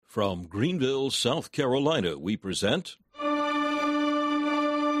From Greenville, South Carolina, we present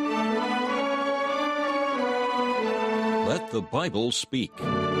Let the Bible Speak.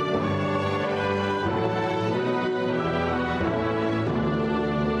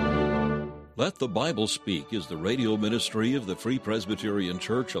 Let the Bible Speak is the radio ministry of the Free Presbyterian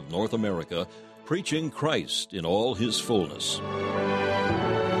Church of North America, preaching Christ in all his fullness.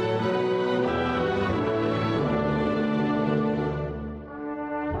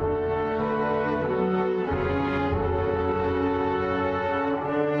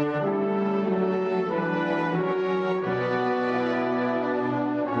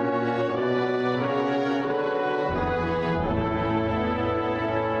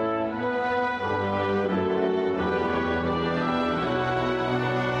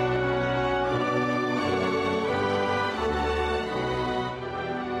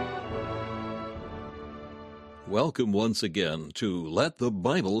 Welcome once again to Let the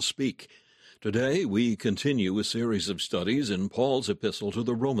Bible Speak. Today we continue a series of studies in Paul's epistle to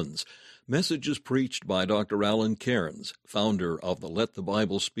the Romans, messages preached by Dr. Alan Cairns, founder of the Let the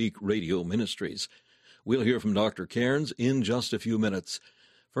Bible Speak radio ministries. We'll hear from Dr. Cairns in just a few minutes.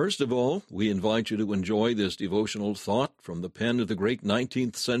 First of all, we invite you to enjoy this devotional thought from the pen of the great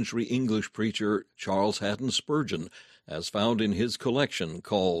 19th century English preacher Charles Haddon Spurgeon, as found in his collection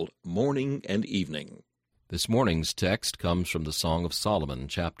called Morning and Evening. This morning's text comes from the Song of Solomon,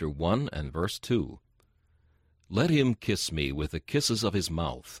 chapter 1 and verse 2. Let him kiss me with the kisses of his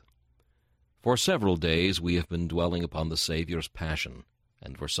mouth. For several days we have been dwelling upon the Saviour's passion,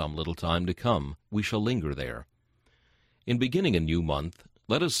 and for some little time to come we shall linger there. In beginning a new month,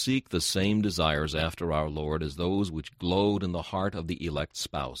 let us seek the same desires after our Lord as those which glowed in the heart of the elect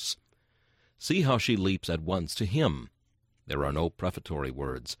spouse. See how she leaps at once to him. There are no prefatory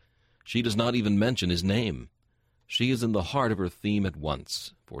words. She does not even mention his name. She is in the heart of her theme at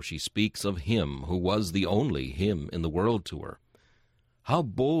once, for she speaks of him who was the only him in the world to her. How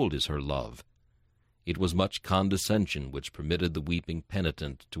bold is her love! It was much condescension which permitted the weeping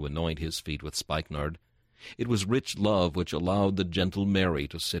penitent to anoint his feet with spikenard. It was rich love which allowed the gentle Mary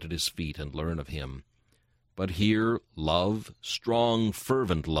to sit at his feet and learn of him. But here love, strong,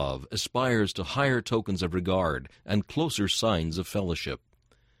 fervent love, aspires to higher tokens of regard and closer signs of fellowship.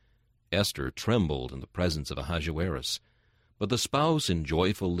 Esther trembled in the presence of Ahasuerus, but the spouse in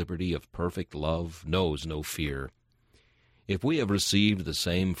joyful liberty of perfect love knows no fear. If we have received the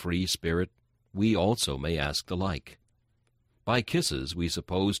same free spirit, we also may ask the like. By kisses we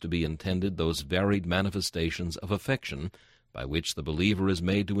suppose to be intended those varied manifestations of affection by which the believer is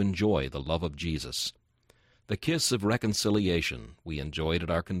made to enjoy the love of Jesus. The kiss of reconciliation we enjoyed at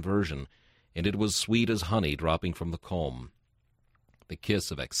our conversion, and it was sweet as honey dropping from the comb. The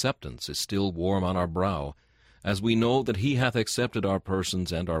kiss of acceptance is still warm on our brow, as we know that he hath accepted our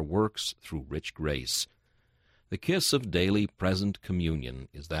persons and our works through rich grace. The kiss of daily present communion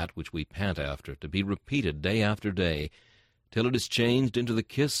is that which we pant after, to be repeated day after day, till it is changed into the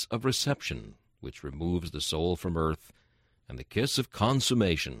kiss of reception, which removes the soul from earth, and the kiss of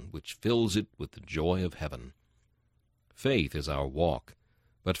consummation, which fills it with the joy of heaven. Faith is our walk,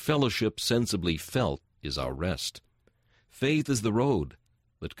 but fellowship sensibly felt is our rest. Faith is the road,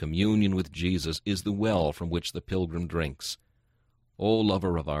 but communion with Jesus is the well from which the pilgrim drinks. O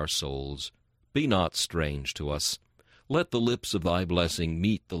lover of our souls, be not strange to us. Let the lips of thy blessing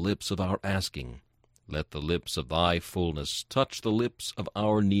meet the lips of our asking. Let the lips of thy fullness touch the lips of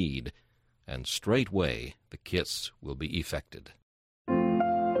our need, and straightway the kiss will be effected.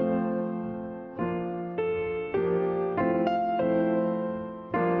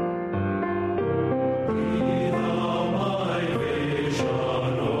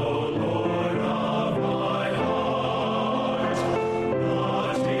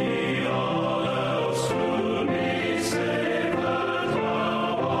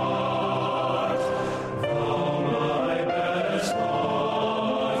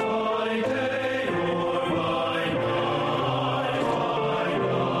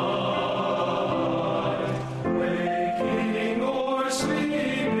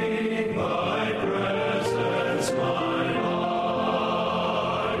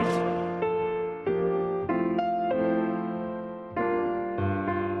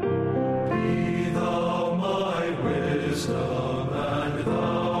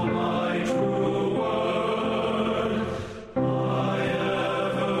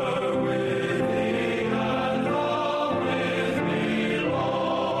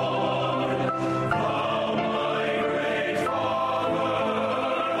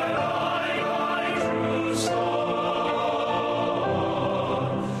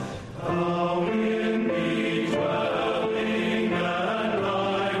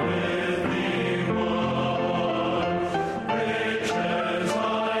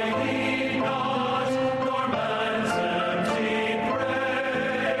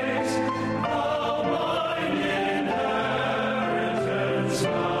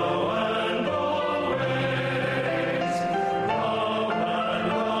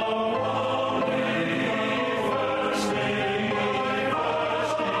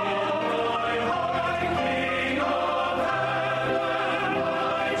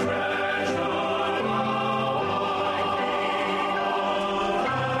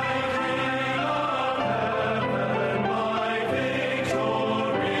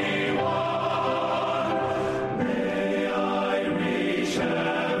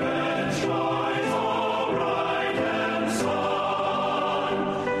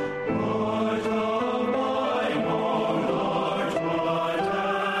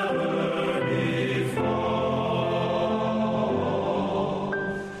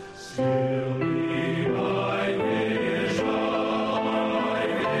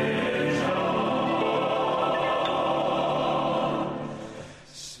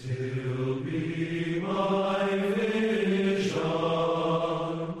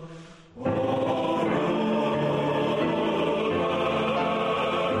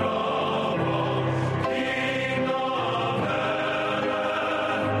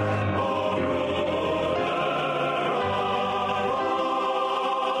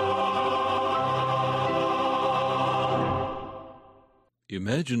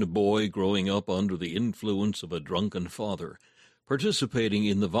 Imagine a boy growing up under the influence of a drunken father, participating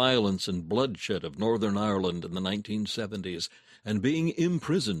in the violence and bloodshed of Northern Ireland in the 1970s, and being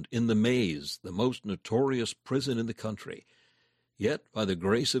imprisoned in the Maze, the most notorious prison in the country. Yet, by the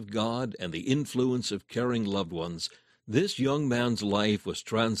grace of God and the influence of caring loved ones, this young man's life was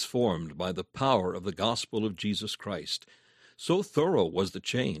transformed by the power of the gospel of Jesus Christ. So thorough was the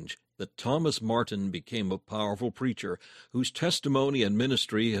change that Thomas Martin became a powerful preacher whose testimony and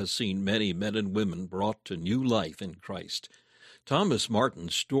ministry has seen many men and women brought to new life in Christ. Thomas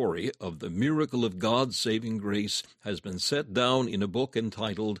Martin's story of the miracle of God's saving grace has been set down in a book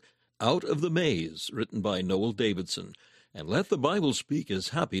entitled Out of the Maze, written by Noel Davidson, and Let the Bible Speak is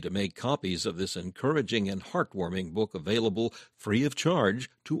happy to make copies of this encouraging and heartwarming book available free of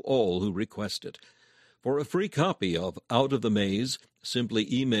charge to all who request it. For a free copy of Out of the Maze,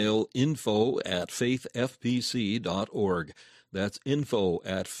 simply email info@faithfpc.org. That's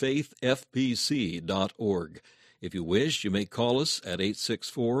info@faithfpc.org. If you wish, you may call us at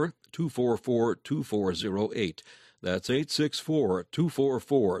 864-244-2408. That's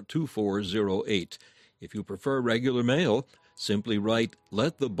 864-244-2408. If you prefer regular mail, simply write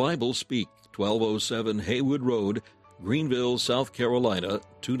Let the Bible Speak, 1207 Haywood Road, Greenville, South Carolina,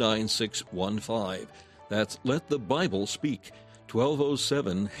 29615. That's Let the Bible Speak,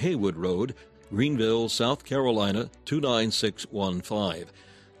 1207 Haywood Road, Greenville, South Carolina, 29615.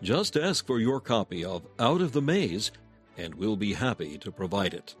 Just ask for your copy of Out of the Maze, and we'll be happy to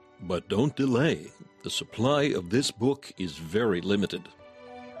provide it. But don't delay. The supply of this book is very limited.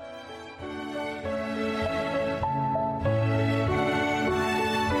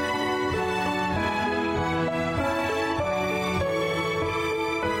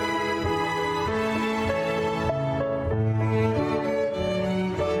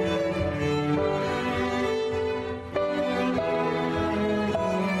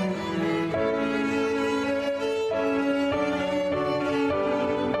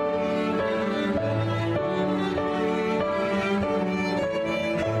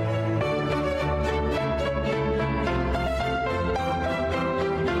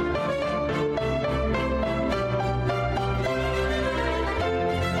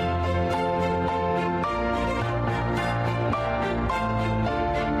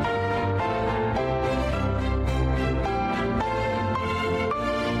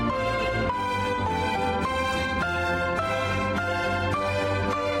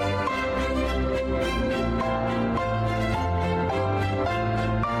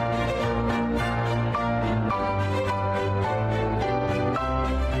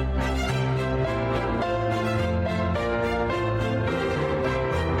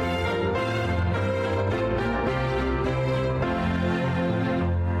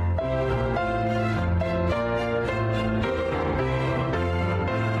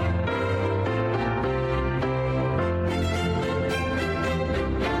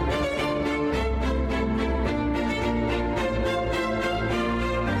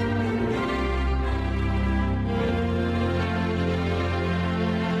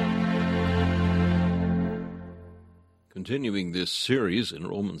 Continuing this series in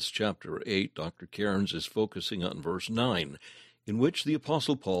Romans chapter 8, Dr. Cairns is focusing on verse 9, in which the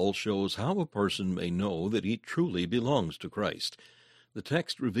Apostle Paul shows how a person may know that he truly belongs to Christ. The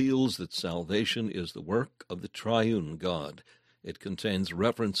text reveals that salvation is the work of the triune God. It contains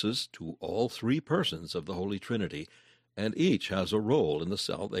references to all three persons of the Holy Trinity, and each has a role in the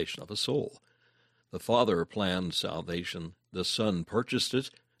salvation of a soul. The Father planned salvation, the Son purchased it,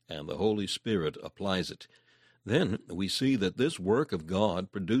 and the Holy Spirit applies it. Then we see that this work of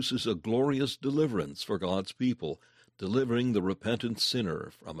God produces a glorious deliverance for God's people, delivering the repentant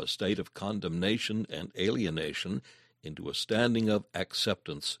sinner from a state of condemnation and alienation into a standing of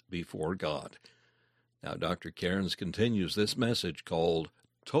acceptance before God. Now, Dr. Cairns continues this message called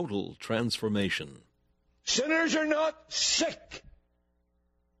Total Transformation. Sinners are not sick,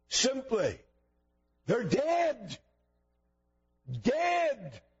 simply. They're dead.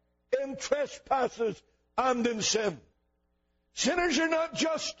 Dead in trespasses and in sin. Sinners are not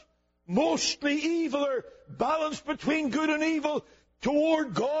just mostly evil or balanced between good and evil.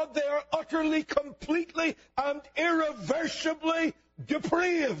 Toward God, they are utterly, completely, and irreversibly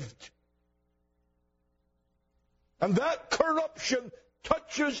depraved. And that corruption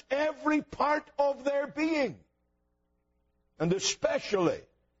touches every part of their being. And especially,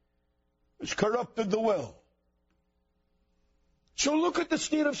 it's corrupted the will. So look at the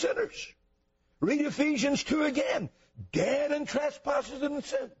state of sinners. Read Ephesians 2 again. Dead in trespasses and in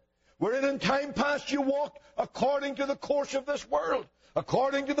sin, wherein in time past you walked according to the course of this world,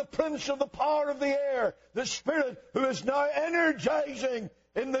 according to the prince of the power of the air, the spirit who is now energizing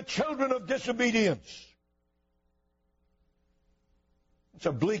in the children of disobedience. It's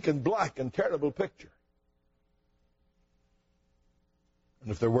a bleak and black and terrible picture.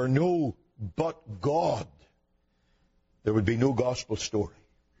 And if there were no but God, there would be no gospel story.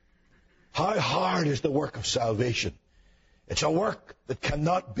 How hard is the work of salvation? It's a work that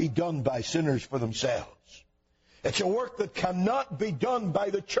cannot be done by sinners for themselves. It's a work that cannot be done by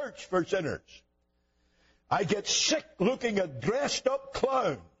the church for sinners. I get sick looking at dressed up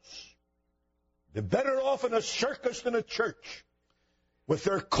clowns. They're better off in a circus than a church, with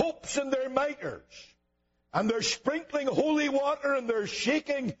their copes and their mitres, and they're sprinkling holy water and they're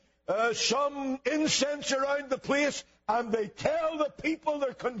shaking some incense around the place, and they tell the people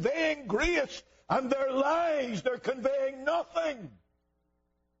they're conveying grace, and their lies, they're conveying nothing.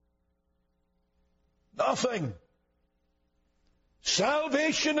 Nothing.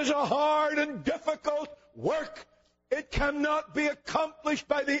 Salvation is a hard and difficult work. It cannot be accomplished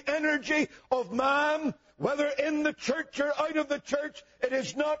by the energy of man, whether in the church or out of the church. It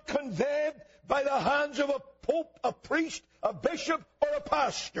is not conveyed by the hands of a pope, a priest, a bishop, or a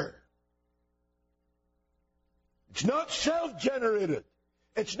pastor. It's not self-generated.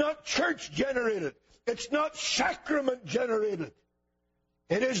 It's not church-generated. It's not sacrament-generated.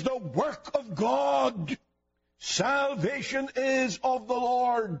 It is the work of God. Salvation is of the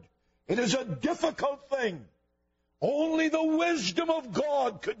Lord. It is a difficult thing. Only the wisdom of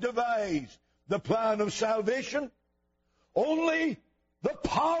God could devise the plan of salvation. Only the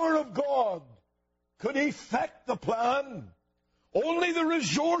power of God could effect the plan. Only the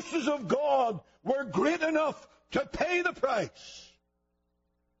resources of God were great enough to pay the price.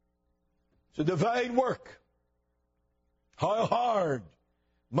 It's a divine work. How hard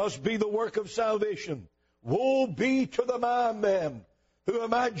must be the work of salvation. Woe be to the man, then, who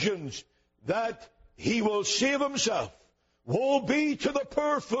imagines that he will save himself. Woe be to the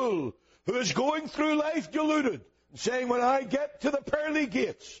poor fool who is going through life deluded, and saying, when I get to the pearly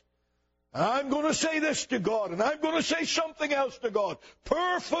gates, I'm going to say this to God, and I'm going to say something else to God.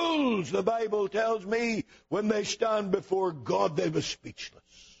 Poor fools, the Bible tells me, when they stand before God, they be speechless.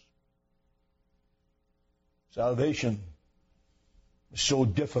 Salvation is so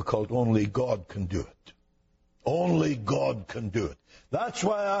difficult, only God can do it. Only God can do it. That's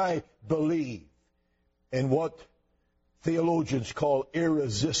why I believe in what theologians call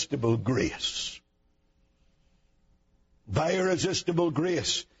irresistible grace. By irresistible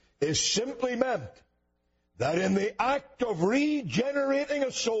grace is simply meant that in the act of regenerating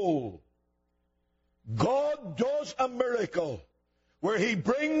a soul, God does a miracle where he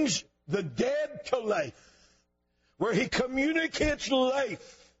brings the dead to life, where he communicates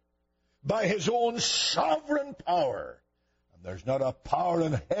life by his own sovereign power. And there's not a power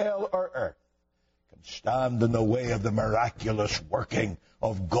in hell or earth can stand in the way of the miraculous working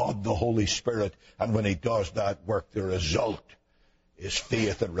of God the Holy Spirit. And when he does that work, the result is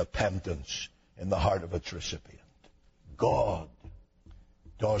faith and repentance in the heart of its recipient. God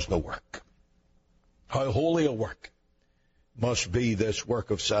does the work. How holy a work must be this work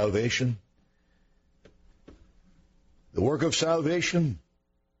of salvation. The work of salvation,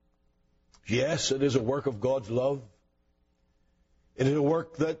 yes, it is a work of God's love. It is a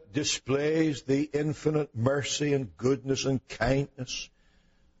work that displays the infinite mercy and goodness and kindness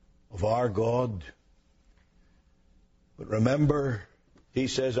of our God. But remember, he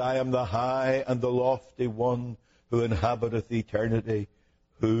says, I am the high and the lofty one who inhabiteth eternity,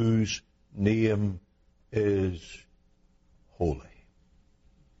 whose name is holy.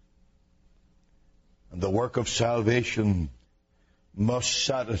 And the work of salvation must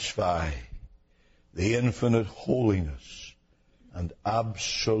satisfy the infinite holiness and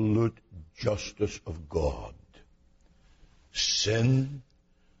absolute justice of God. Sin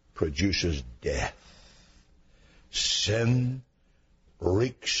produces death. Sin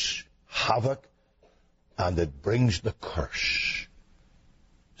wreaks havoc, and it brings the curse.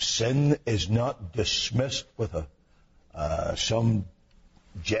 Sin is not dismissed with some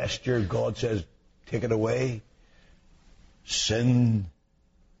gesture. God says, take it away. Sin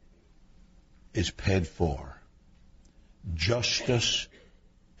is paid for. Justice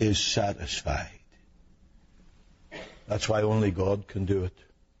is satisfied. That's why only God can do it.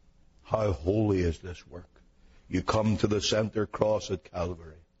 How holy is this work? You come to the center cross at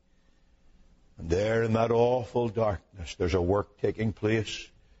Calvary, and there in that awful darkness there's a work taking place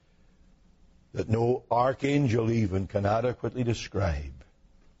that no archangel even can adequately describe,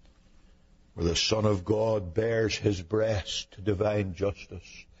 where the Son of God bears his breast to divine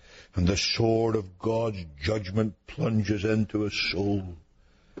justice, and the sword of God's judgment plunges into his soul,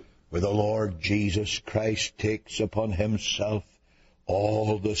 where the Lord Jesus Christ takes upon himself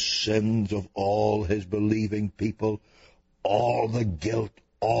all the sins of all his believing people, all the guilt,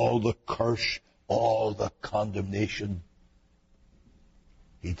 all the curse, all the condemnation.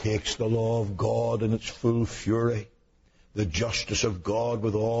 He takes the law of God in its full fury, the justice of God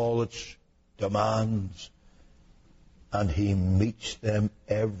with all its demands, and he meets them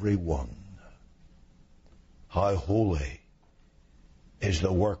every one. How holy is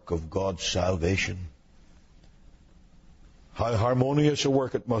the work of God's salvation. How harmonious a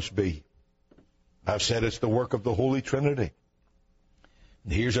work it must be. I've said it's the work of the Holy Trinity.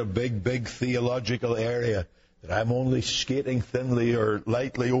 And here's a big, big theological area that I'm only skating thinly or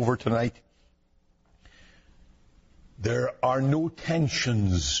lightly over tonight. There are no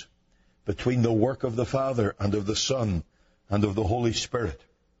tensions between the work of the Father and of the Son and of the Holy Spirit.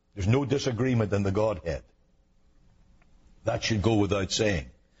 There's no disagreement in the Godhead. That should go without saying.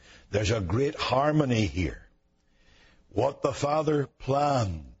 There's a great harmony here. What the Father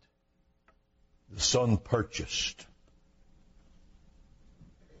planned, the Son purchased.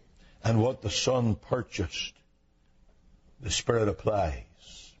 And what the Son purchased, the Spirit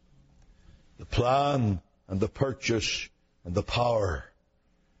applies. The plan and the purchase and the power,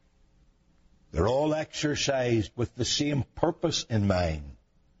 they're all exercised with the same purpose in mind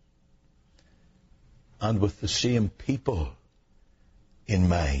and with the same people in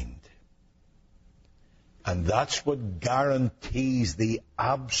mind. And that's what guarantees the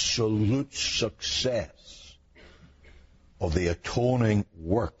absolute success of the atoning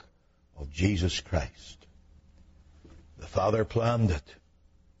work of Jesus Christ. The Father planned it.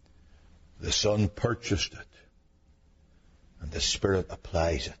 The Son purchased it. And the Spirit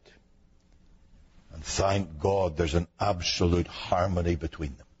applies it. And thank God there's an absolute harmony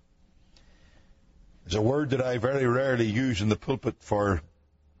between them. There's a word that I very rarely use in the pulpit for,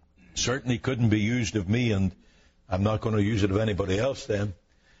 certainly couldn't be used of me, and I'm not going to use it of anybody else then.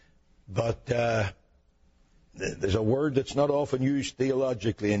 But there's a word that's not often used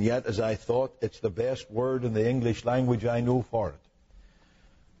theologically, and yet, as I thought, it's the best word in the English language I know for it.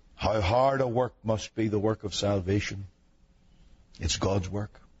 How hard a work must be the work of salvation. It's God's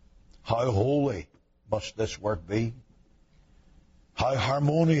work. How holy must this work be? How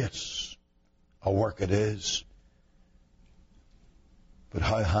harmonious a work it is. But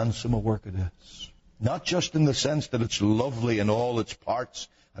how handsome a work it is. Not just in the sense that it's lovely in all its parts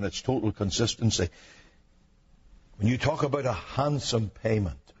and its total consistency. When you talk about a handsome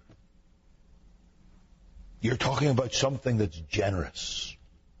payment, you're talking about something that's generous,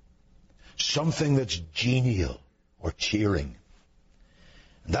 something that's genial or cheering.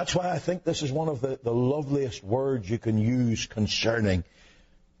 And that's why I think this is one of the loveliest words you can use concerning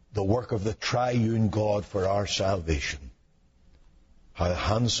the work of the triune God for our salvation. How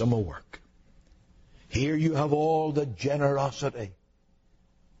handsome a work. Here you have all the generosity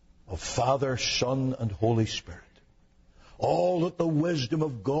of Father, Son, and Holy Spirit. All that the wisdom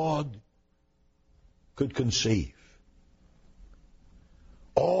of God could conceive.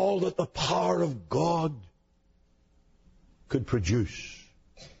 All that the power of God could produce.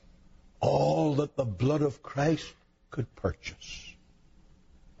 All that the blood of Christ could purchase.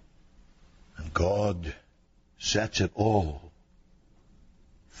 And God sets it all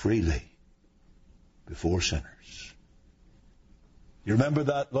freely before sinners. You remember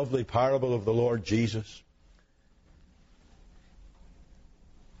that lovely parable of the Lord Jesus?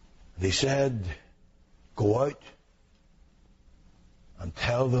 And he said, go out and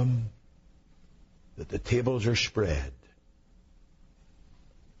tell them that the tables are spread.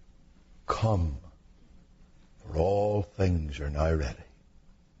 Come, for all things are now ready.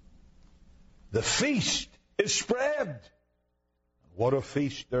 The feast is spread. What a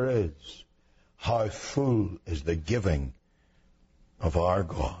feast there is. How full is the giving of our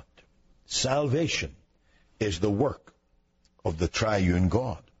God. Salvation is the work of the triune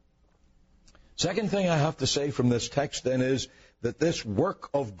God. Second thing I have to say from this text then is that this work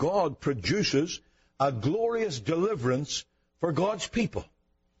of God produces a glorious deliverance for God's people.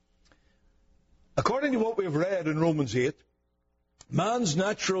 According to what we've read in Romans 8, man's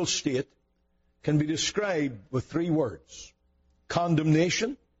natural state can be described with three words: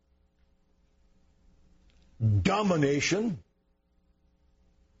 condemnation, domination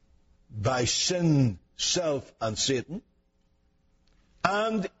by sin, self, and Satan,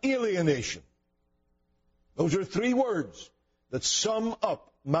 and alienation. Those are three words that sum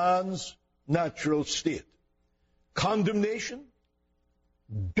up man's natural state: condemnation,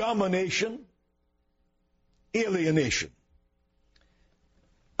 domination, alienation.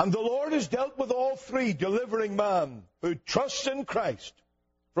 And the Lord has dealt with all three, delivering man who trusts in Christ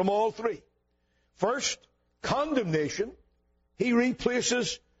from all three. First, condemnation, he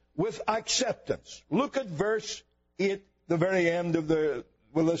replaces with acceptance. Look at verse 8, the very end of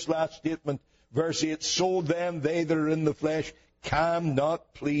this last statement. Verse 8, so then they that are in the flesh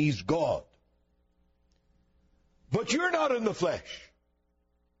cannot please God. But you're not in the flesh.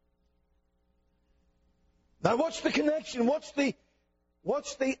 Now what's the connection? What's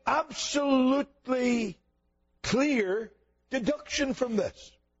the absolutely clear deduction from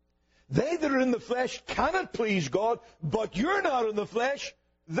this? They that are in the flesh cannot please God, but you're not in the flesh,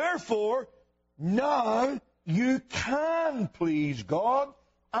 therefore now you can please God,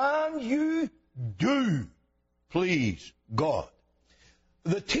 and you do please God.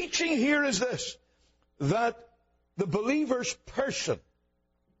 The teaching here is this, that the believer's person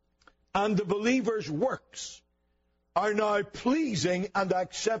and the believer's works are now pleasing and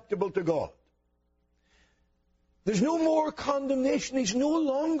acceptable to God. There's no more condemnation. He's no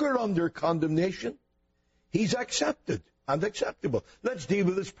longer under condemnation. He's accepted and acceptable. Let's deal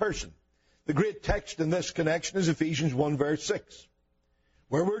with this person. The great text in this connection is Ephesians 1 verse 6,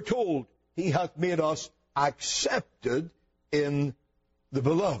 where we're told he hath made us accepted in the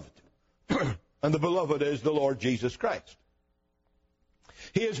beloved. And the beloved is the Lord Jesus Christ.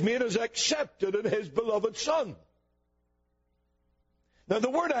 He has made us accepted in his beloved Son. Now the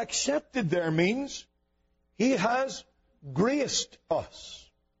word accepted there means he has graced us.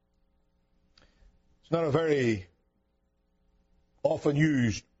 It's not a very often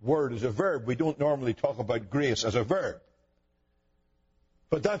used word as a verb. We don't normally talk about grace as a verb.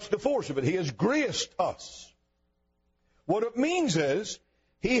 But that's the force of it. He has graced us. What it means is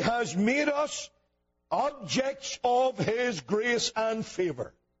he has made us objects of his grace and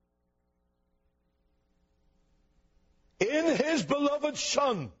favor. In his beloved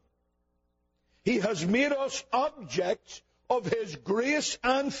Son, he has made us objects of his grace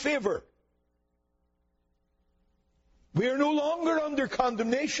and favor. We are no longer under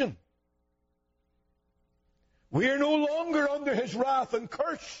condemnation. We are no longer under his wrath and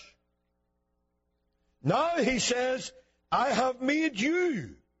curse. Now he says, I have made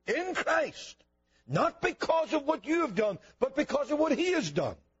you in Christ, not because of what you have done, but because of what he has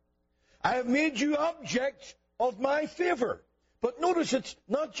done. I have made you objects of my favor. But notice it's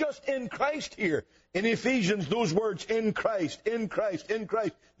not just in Christ here. In Ephesians, those words, in Christ, in Christ, in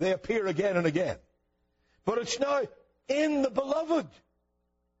Christ, they appear again and again. But it's now in the beloved.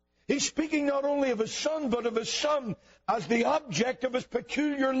 He's speaking not only of his Son, but of his Son as the object of his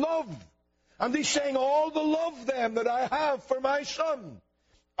peculiar love. And he's saying, all the love then that I have for my Son,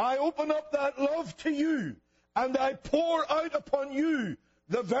 I open up that love to you, and I pour out upon you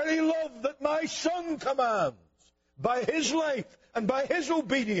the very love that my Son commands by his life and by his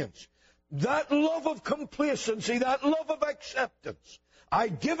obedience. That love of complacency, that love of acceptance, I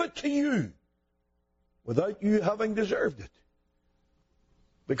give it to you without you having deserved it,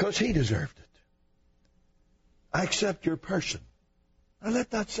 because he deserved it. I accept your person. Now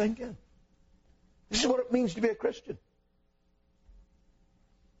let that sink in. This is what it means to be a Christian.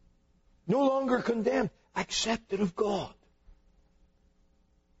 No longer condemned, accepted of God.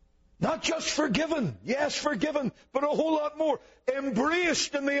 Not just forgiven, yes, forgiven, but a whole lot more.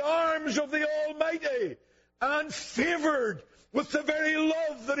 Embraced in the arms of the Almighty and favored with the very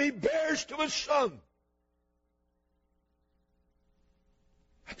love that he bears to his Son.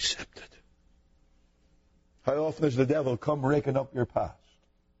 Accepted. How often has the devil come raking up your past?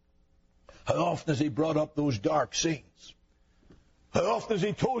 How often has he brought up those dark scenes? How often has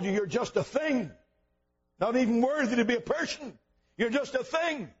he told you you're just a thing? Not even worthy to be a person. You're just a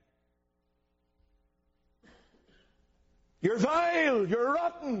thing. You're vile. You're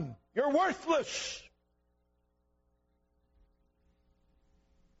rotten. You're worthless.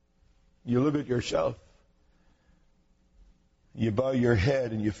 You look at yourself. You bow your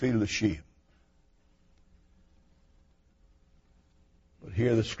head and you feel ashamed. But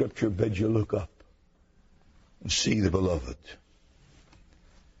here the Scripture bids you look up and see the beloved.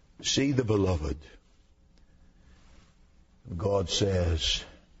 See the beloved. And God says,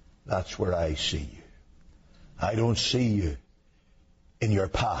 that's where I see you. I don't see you in your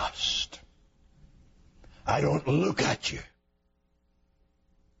past. I don't look at you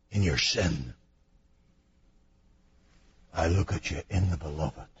in your sin. I look at you in the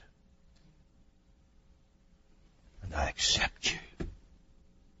beloved. And I accept you.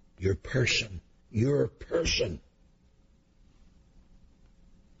 Your person. Your person.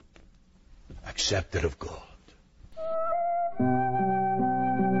 Accepted of God.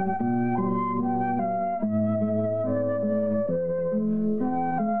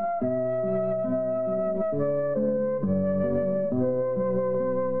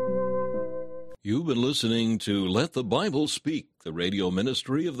 You've been listening to Let the Bible Speak, the radio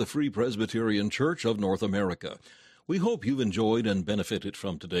ministry of the Free Presbyterian Church of North America. We hope you've enjoyed and benefited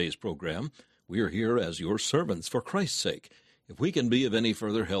from today's program. We are here as your servants for Christ's sake. If we can be of any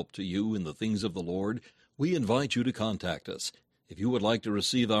further help to you in the things of the Lord, we invite you to contact us. If you would like to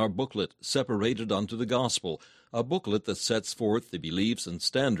receive our booklet, Separated unto the Gospel, a booklet that sets forth the beliefs and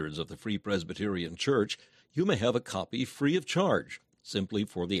standards of the Free Presbyterian Church, you may have a copy free of charge, simply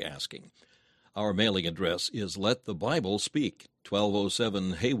for the asking. Our mailing address is Let the Bible Speak,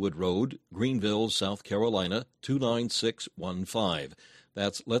 1207 Haywood Road, Greenville, South Carolina, 29615.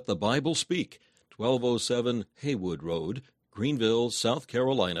 That's Let the Bible Speak, 1207 Haywood Road, Greenville, South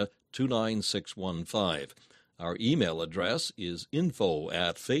Carolina, 29615. Our email address is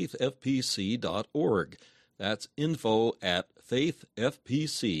info@faithfpc.org. That's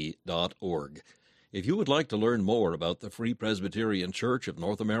info@faithfpc.org. If you would like to learn more about the Free Presbyterian Church of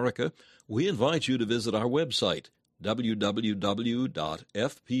North America, we invite you to visit our website,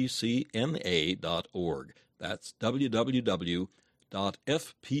 www.fpcna.org. That's www.fpcna.org.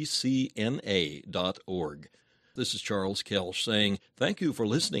 This is Charles Kelsch saying thank you for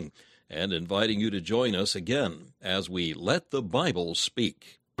listening and inviting you to join us again as we Let the Bible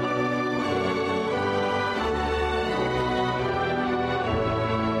Speak.